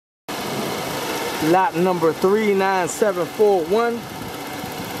Lot number 39741.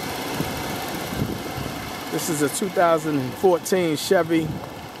 This is a 2014 Chevy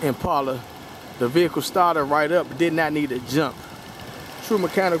Impala. The vehicle started right up, did not need a jump. True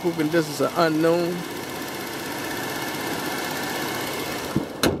mechanical conditions are unknown.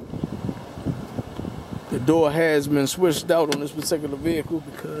 The door has been switched out on this particular vehicle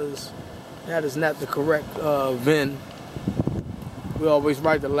because that is not the correct VIN. We always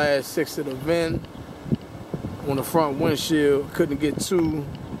write the last 6 of the VIN on the front windshield. Couldn't get to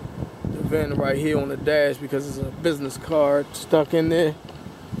the VIN right here on the dash because it's a business card stuck in there.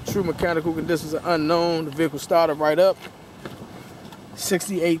 True mechanical conditions are unknown. The vehicle started right up.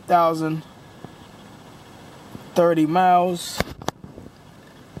 68,030 miles.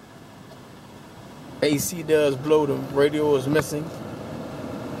 AC does blow, the radio is missing.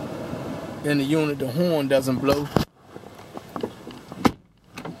 In the unit, the horn doesn't blow.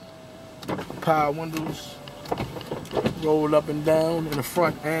 Power windows roll up and down in the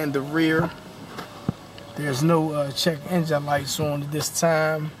front and the rear. There's no check engine lights on at this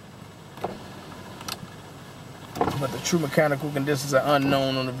time. But the true mechanical conditions are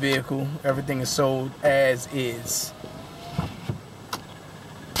unknown on the vehicle. Everything is sold as is.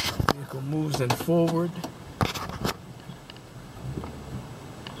 Vehicle moves in forward.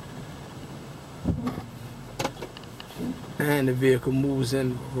 And the vehicle moves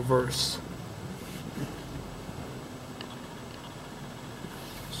in reverse.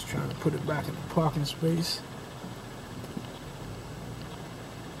 Just trying to put it back in the parking space.